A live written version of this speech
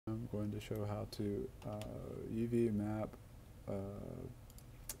going to show how to UV map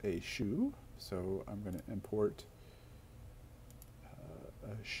a shoe. So I'm going to import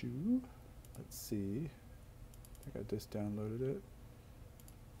a shoe. Let's see. I think I just downloaded it.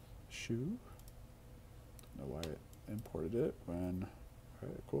 Shoe. Don't know why it imported it when. All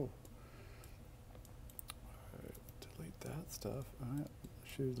right, cool. All right, delete that stuff. All right,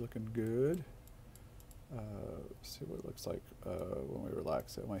 shoe's looking good. See what it looks like when we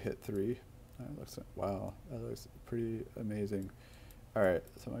relax it. When I hit 3, it looks like, wow, that looks pretty amazing. All right,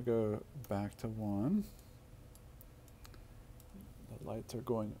 so I'm gonna go back to 1. The lights are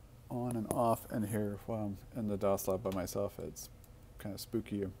going on and off in here while I'm in the DOS lab by myself. It's kind of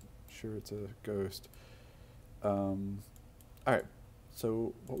spooky. I'm sure it's a ghost. All right,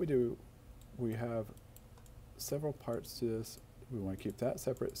 so what we do, we have several parts to this. We want to keep that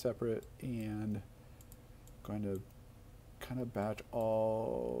separate, and going to kind of batch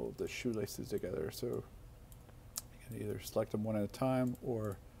all the shoelaces together. So you can either select them one at a time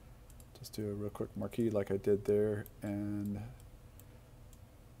or just do a real quick marquee like I did there, and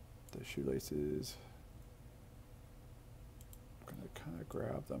the shoelaces, I'm going to kind of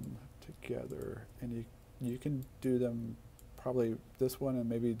grab them together, and you can do them probably this one and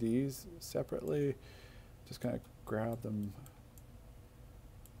maybe these separately. Just kind of grab them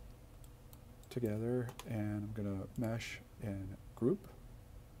together, and I'm going to mesh and group,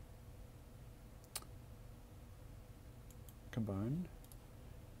 combine.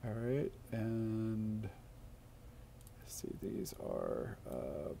 All right, and let's see, these are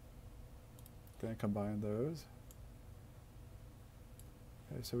going to combine those.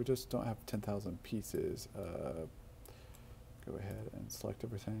 Okay, so we just don't have 10,000 pieces. Go ahead and select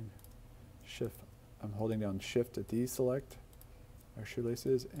everything. Shift. I'm holding down Shift to deselect our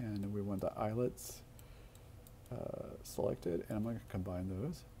shoelaces, and we want the eyelets selected, and I'm going to combine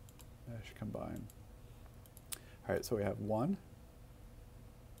those. Mesh combine. All right, so we have 1,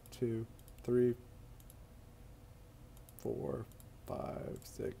 2, 3, 4, 5,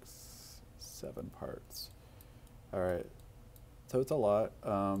 6, 7 parts. All right, so it's a lot.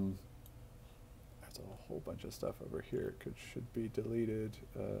 There's a whole bunch of stuff over here. Should be deleted.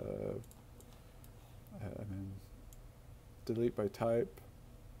 I mean, delete by type,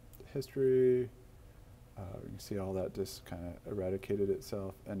 history. You can see all that just kind of eradicated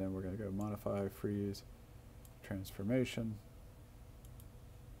itself, and then we're going to go modify, freeze, transformation.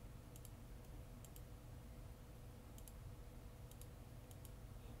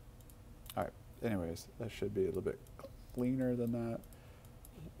 All right, anyways, that should be a little bit cleaner than that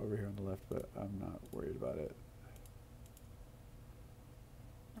over here on the left, but I'm not worried about it.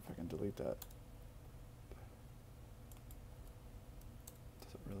 If I can delete that.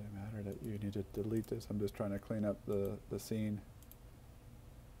 Doesn't really matter that you need to delete this. I'm just trying to clean up the scene.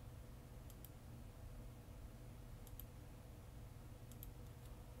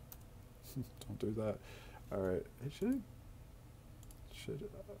 Don't do that. All right, it should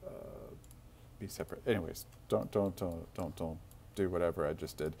be separate. Anyways, don't do whatever I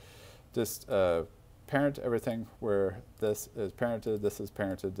just did. Just parent everything where this is parented, this is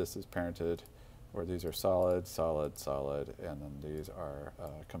parented, this is parented, or these are solid, solid, solid, and then these are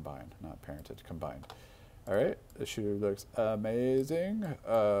combined, not parented, combined. All right, the shoe looks amazing.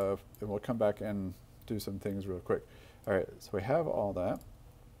 And we'll come back and do some things real quick. All right, so we have all that,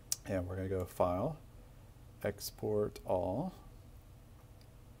 and we're gonna go File, Export All.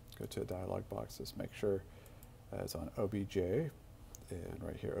 Go to a dialog box, just make sure it's on OBJ, and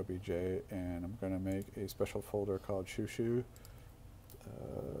right here OBJ, and I'm going to make a special folder called shoe. Shoe.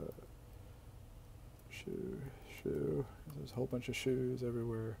 There's a whole bunch of shoes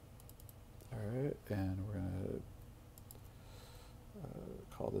everywhere. All right, and we're going to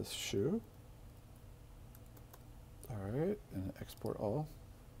call this shoe. All right, and export all.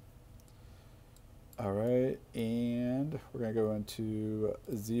 All right, and we're going to go into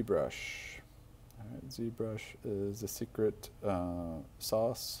Zbrush. All right, Zbrush is the secret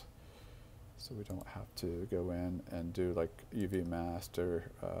sauce, so we don't have to go in and do like UV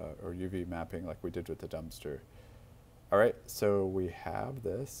master or UV mapping like we did with the dumpster. All right, so we have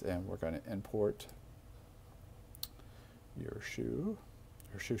this, and we're going to import your shoe,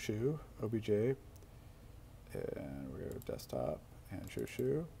 OBJ, and we're going to desktop and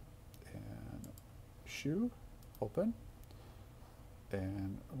shoe, and shoe, open,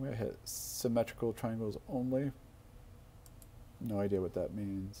 and I'm going to hit symmetrical triangles only. No idea what that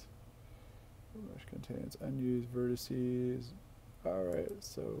means. Brush contains unused vertices. All right,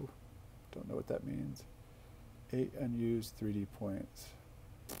 so don't know what that means. 8 unused 3D points.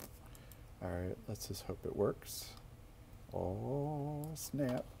 All right, let's just hope it works. Oh,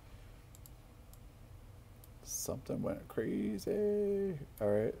 snap. Something went crazy. All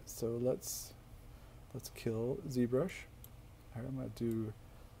right, so let's kill Zbrush. All right, I'm gonna do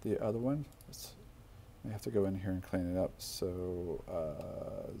the other one. I have to go in here and clean it up. So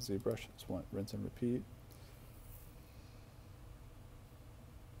Zbrush, just want rinse and repeat.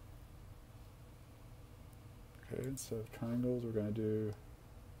 Okay, instead of triangles, we're going to do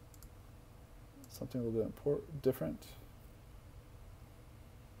something a little bit different.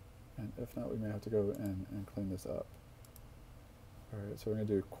 And if not, we may have to go in and clean this up. All right, so we're going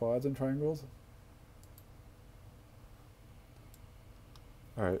to do quads and triangles.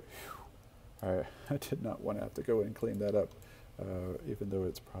 All right. All right, I did not want to have to go and clean that up, even though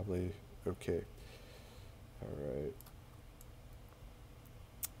it's probably okay.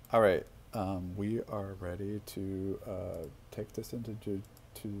 All right, we are ready to take this into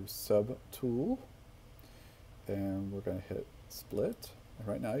Subtool, and we're going to hit Split. And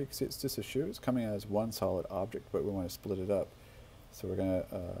right now, you can see it's just a shoe. It's coming as one solid object, but we want to split it up. So we're going to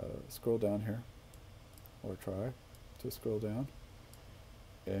scroll down here, or try to scroll down.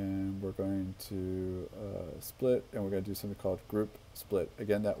 And we're going to split, and we're going to do something called group split.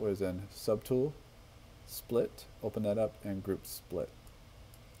 Again, that was in Subtool, split, open that up, and group split.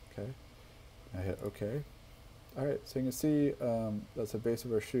 Okay, I hit OK. All right, so you can see that's the base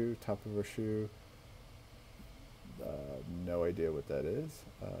of our shoe, top of our shoe. No idea what that is.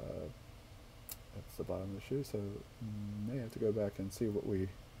 That's the bottom of the shoe, so may have to go back and see what we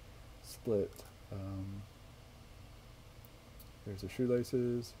split. There's the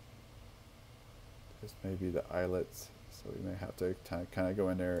shoelaces. There's maybe the eyelets. So we may have to kind of go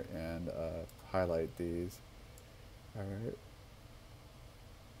in there and highlight these. All right.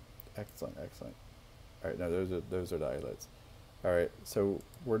 Excellent, excellent. All right, now those are the eyelets. All right, so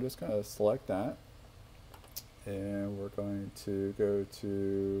we're just going to select that, and we're going to go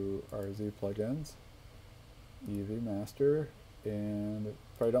to our Z plugins, UV Master, and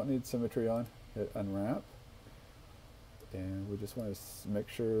probably don't need symmetry on. Hit Unwrap. And we just want to make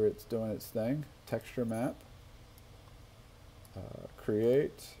sure it's doing its thing. Texture map,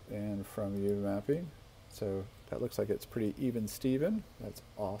 create, and from UV mapping. So that looks like it's pretty even Steven. That's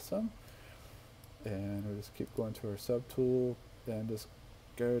awesome. And we'll just keep going to our subtool and just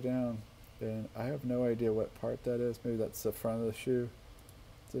go down. And I have no idea what part that is. Maybe that's the front of the shoe.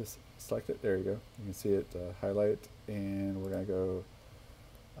 Just select it. There you go. You can see it highlight. And we're going to go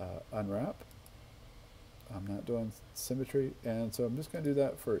unwrap. I'm not doing symmetry, and so I'm just going to do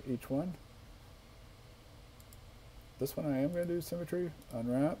that for each one. This one I am going to do symmetry,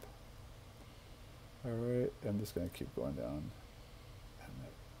 unwrap. All right, I'm just going to keep going down. I'm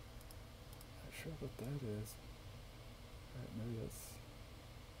not sure what that is. All right, maybe that's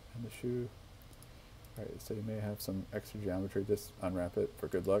in the shoe. All right, so you may have some extra geometry. Just unwrap it for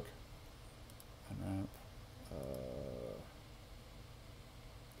good luck. Unwrap.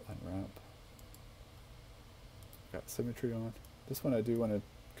 Unwrap. Got symmetry on. This one I do want to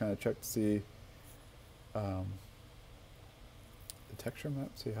kind of check to see the texture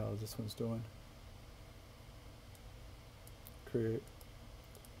map, see how this one's doing. Create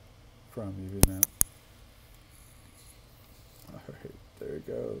from UV map. Alright, there we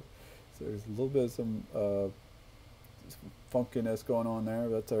go. So there's a little bit of some funkiness going on there,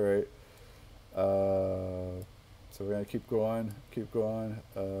 but that's alright. So we're going to keep going,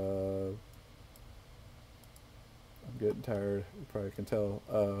 I'm getting tired, you probably can tell.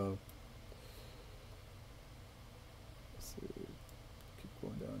 Let's see, keep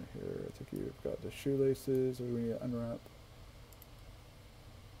going down here. I think you've got the shoelaces, or we need to unwrap.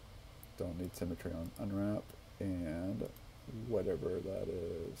 Don't need symmetry on unwrap, and whatever that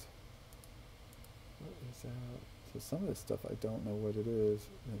is. What is that? So some of this stuff I don't know what it is,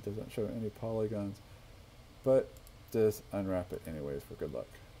 and it doesn't show any polygons, but just unwrap it anyways for good luck.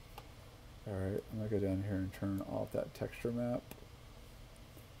 Alright, I'm going to go down here and turn off that texture map.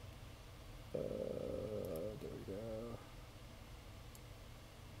 There we go.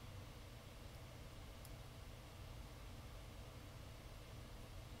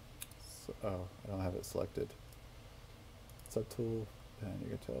 So, oh, I don't have it selected. Subtool, and you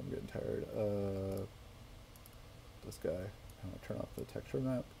can tell I'm getting tired. This guy, I'm going to turn off the texture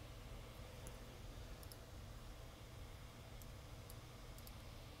map.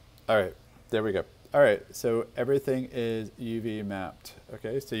 Alright. There we go. All right, so everything is UV mapped.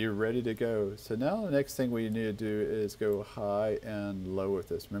 Okay, so you're ready to go. So now the next thing we need to do is go high and low with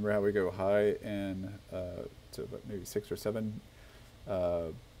this. Remember how we go high and to maybe 6 or 7,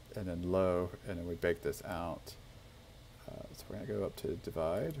 and then low, and then we bake this out. So we're gonna go up to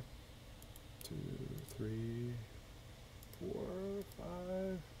divide. 2, 3, 4, 5.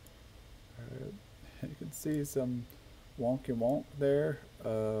 All right, you can see some wonky wonk there.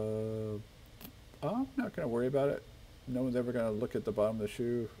 I'm not going to worry about it. No one's ever going to look at the bottom of the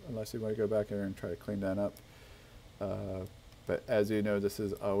shoe unless you want to go back there and try to clean that up. But as you know, this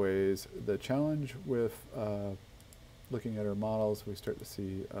is always the challenge with looking at our models. We start to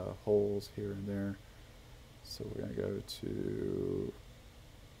see holes here and there. So we're going to go to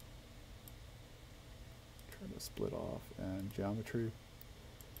try to split off and geometry.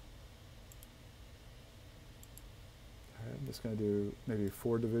 All right, I'm just going to do maybe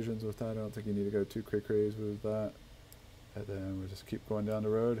 4 divisions with that. I don't think you need to go too crazy with that. And then we'll just keep going down the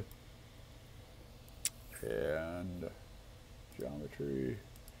road. And geometry,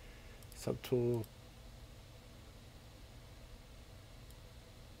 subtool.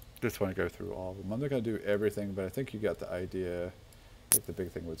 Just want to go through all of them. I'm not going to do everything, but I think you got the idea. I think the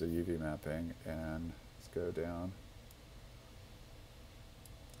big thing was the UV mapping. And let's go down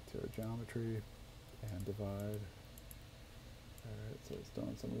to our geometry and divide. All right, so it's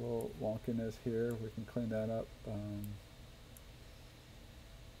doing some little wonkiness here. We can clean that up. I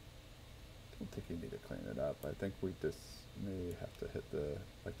don't think you need to clean it up. I think we just may have to hit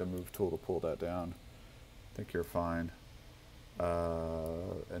the move tool to pull that down. I think you're fine.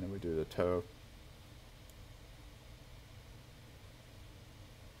 And then we do the toe.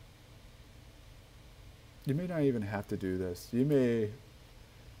 You may not even have to do this. You may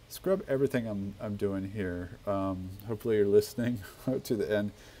scrub everything I'm doing here. Hopefully you're listening to the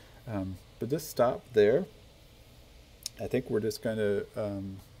end. But just stop there. I think we're just going to,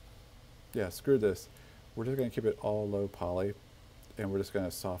 yeah, screw this. We're just going to keep it all low poly. And we're just going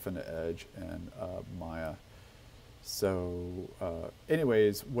to soften the edge in Maya. So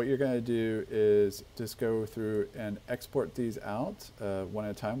anyways, what you're going to do is just go through and export these out one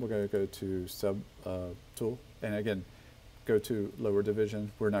at a time. We're going to go to sub tool. And again, go to lower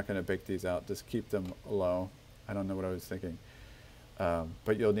division. We're not going to bake these out. Just keep them low. I don't know what I was thinking.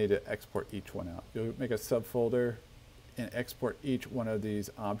 But you'll need to export each one out. You'll make a subfolder and export each one of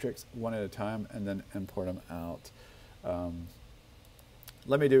these objects one at a time and then import them out.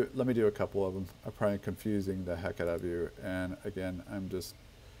 Let me do a couple of them. I'm probably confusing the heck out of you. And again, I'm just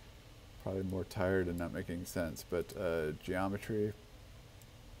probably more tired and not making sense. But geometry,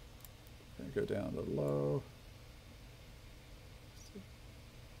 go down to low.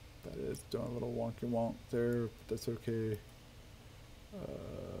 That is doing a little wonky wonk there, but that's okay.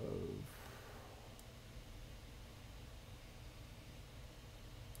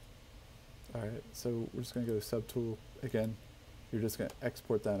 All right, so we're just going to go to subtool again. You're just going to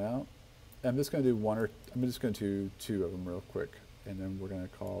export that out. I'm just going to do I'm just going to do 2 of them real quick, and then we're going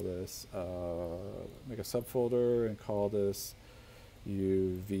to call this make a subfolder and call this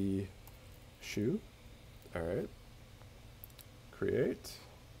UV shoe. All right, create.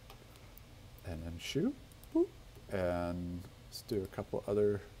 And then shoe, boop. And let's do a couple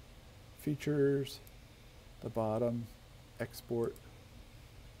other features. The bottom, export,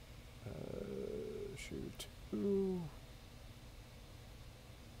 shoe 2.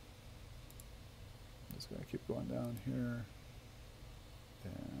 I'm just going to keep going down here.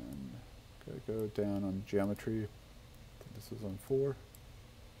 And go down on geometry. I think this is on 4.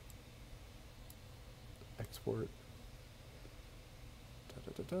 Export.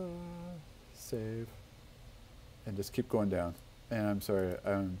 Save, and just keep going down. And I'm sorry,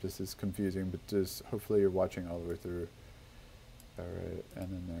 this is confusing, but just hopefully you're watching all the way through. All right, and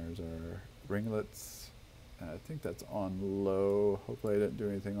then there's our ringlets. And I think that's on low. Hopefully I didn't do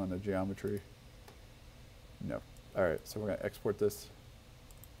anything on the geometry. No. All right, so we're going to export this.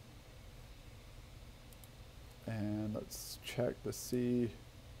 And let's check to see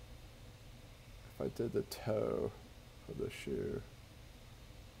if I did the toe of the shoe.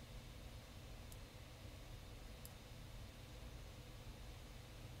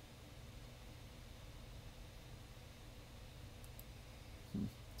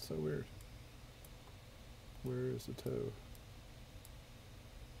 So weird. Where is the toe?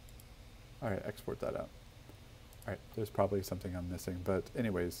 All right, export that out. All right, there's probably something I'm missing, but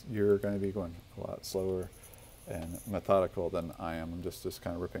anyways, you're going to be going a lot slower and methodical than I am. I'm just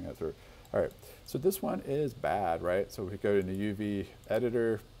kind of ripping it through. All right, so this one is bad, right? So we go to the UV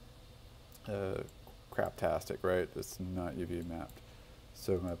editor, craptastic, right? It's not UV mapped.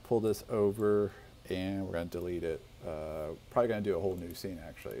 So I'm going to pull this over and we're going to delete it. Probably going to do a whole new scene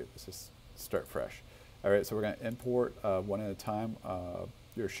actually. Let's just start fresh. All right, so we're going to import one at a time.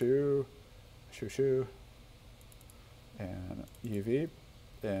 Your shoe, and UV,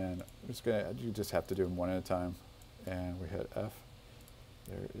 and I'm just gonna. You just have to do them one at a time. And we hit F.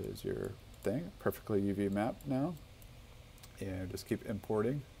 There is your thing, perfectly UV mapped now. And just keep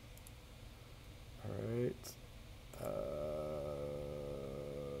importing. All right.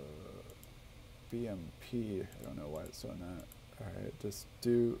 BMP, I don't know why it's doing that. All right, just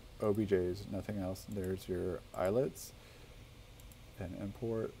do OBJs, nothing else. There's your eyelets. Then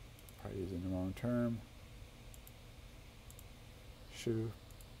import, probably using the wrong term. Shoe,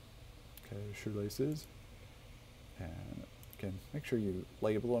 okay, shoelaces. And again, make sure you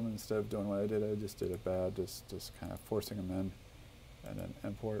label them instead of doing what I did. I just did it bad, just kind of forcing them in. And then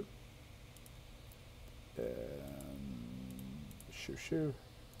import. And shoe.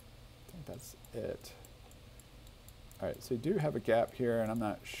 I think that's it. All right, so you do have a gap here, and I'm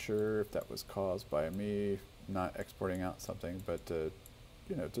not sure if that was caused by me not exporting out something, but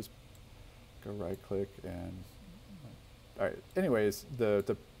you know, just go right click and, all right. Anyways,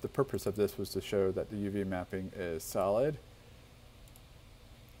 the purpose of this was to show that the UV mapping is solid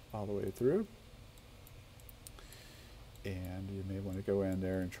all the way through. And you may want to go in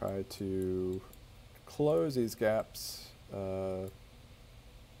there and try to close these gaps. You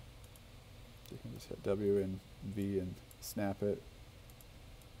can just hit W and V and snap it.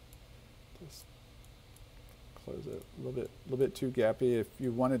 Just close it a little bit too gappy. If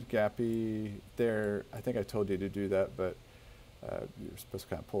you wanted gappy there, I think I told you to do that, but you're supposed to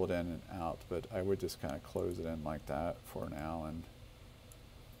kind of pull it in and out. But I would just kind of close it in like that for now, and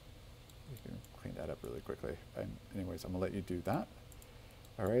you can clean that up really quickly. And anyways, I'm gonna let you do that.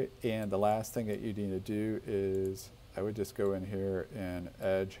 All right, and the last thing that you need to do is I would just go in here and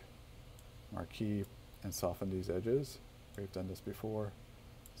edge, marquee, and soften these edges. We've done this before.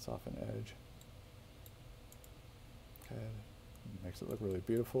 Soften edge. Okay, makes it look really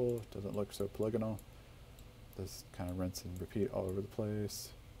beautiful. Doesn't look so polygonal. Just kind of rinse and repeat all over the place.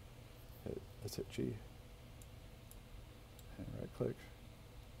 Let's hit G. And right click,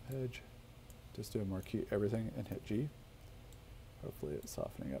 edge. Just do a marquee everything and hit G. Hopefully it's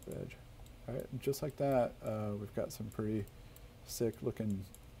softening up edge. All right, and just like that, we've got some pretty sick looking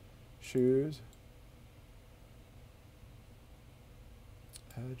shoes.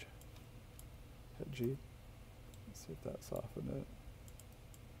 Edge, hit G. Let's see if that softened it.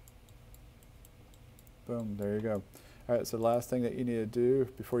 Boom, there you go. All right, so the last thing that you need to do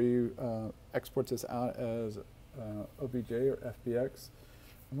before you export this out as OBJ or FBX,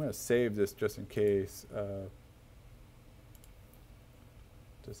 I'm going to save this just in case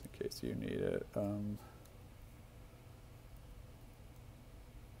you need it.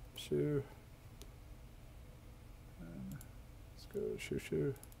 Shoe. And let's go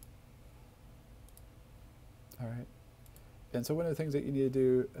shoe. All right. And so one of the things that you need to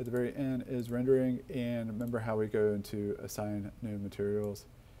do at the very end is rendering, and remember how we go into assign new materials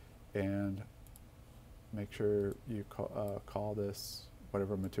and make sure you call this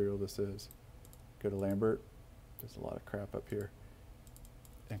whatever material this is. Go to Lambert, there's a lot of crap up here,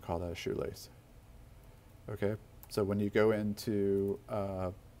 and call that a shoelace. Okay, so when you go into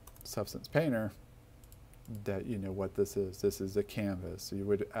Substance Painter, that you know what this is. This is a canvas. So you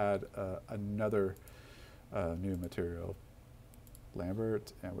would add another new material,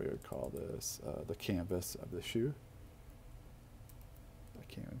 Lambert, and we would call this the canvas of the shoe. I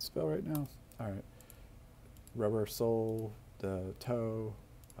can't even spell right now. All right, rubber sole, the toe,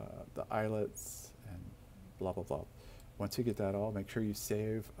 the eyelets, and blah, blah, blah. Once you get that all, make sure you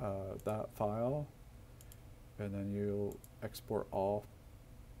save that file, and then you'll export all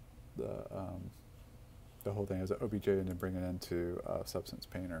the whole thing as an OBJ and then bring it into Substance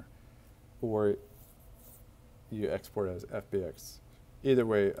Painter. Or you export it as FBX. Either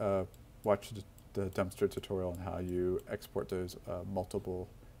way, watch the dumpster tutorial on how you export those multiple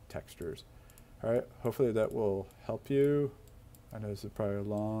textures. All right, hopefully that will help you. I know this is probably a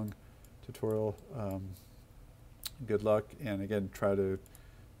long tutorial. Good luck, and again, try to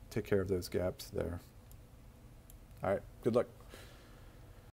take care of those gaps there. All right, good luck.